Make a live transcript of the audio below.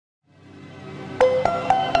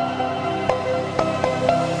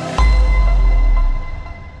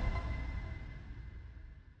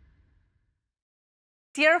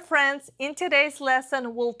Dear friends, in today's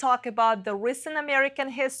lesson, we'll talk about the recent American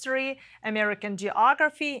history, American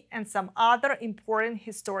geography, and some other important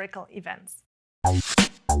historical events.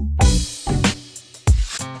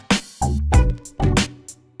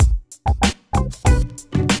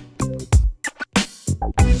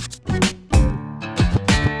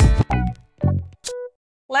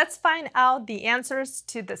 Let's find out the answers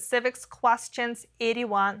to the civics questions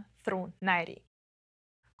 81 through 90.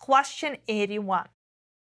 Question 81.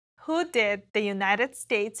 Who did the United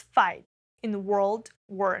States fight in World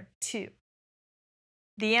War II?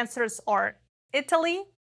 The answers are Italy,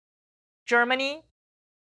 Germany,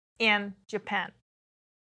 and Japan.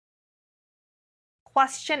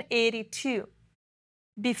 Question 82.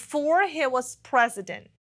 Before he was president,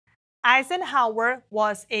 Eisenhower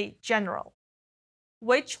was a general.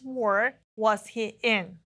 Which war was he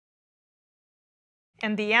in?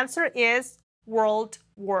 And the answer is World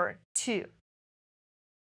War II.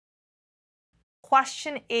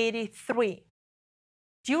 Question 83.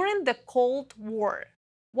 During the Cold War,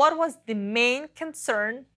 what was the main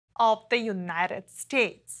concern of the United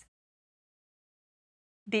States?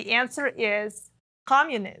 The answer is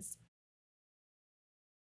communism.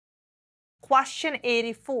 Question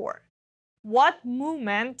 84. What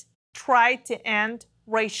movement tried to end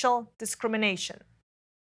racial discrimination?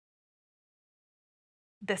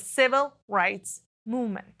 The Civil Rights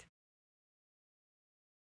Movement.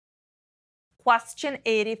 Question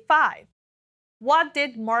 85. What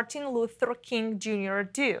did Martin Luther King Jr.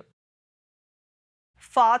 do?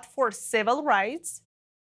 Fought for civil rights,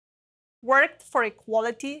 worked for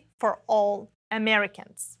equality for all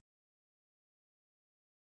Americans.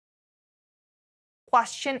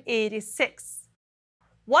 Question 86.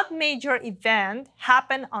 What major event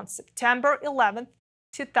happened on September 11,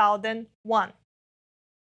 2001?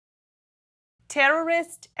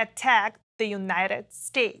 Terrorists attacked the United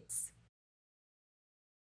States.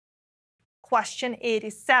 Question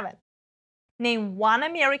 87. Name one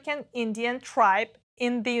American Indian tribe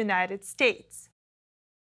in the United States.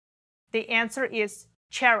 The answer is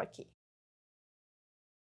Cherokee.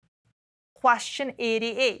 Question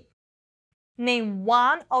 88. Name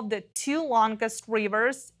one of the two longest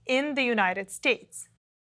rivers in the United States.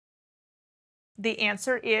 The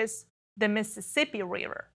answer is the Mississippi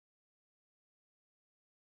River.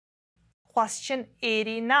 Question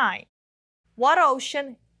 89. What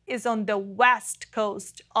ocean is on the west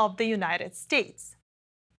coast of the United States?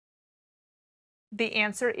 The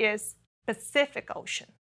answer is Pacific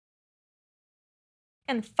Ocean.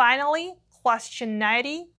 And finally, question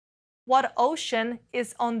 90. What ocean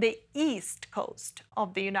is on the east coast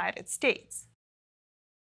of the United States?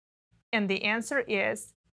 And the answer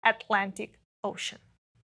is Atlantic Ocean.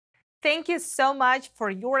 Thank you so much for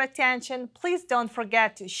your attention. Please don't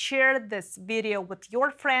forget to share this video with your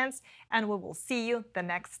friends, and we will see you the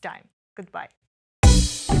next time. Goodbye.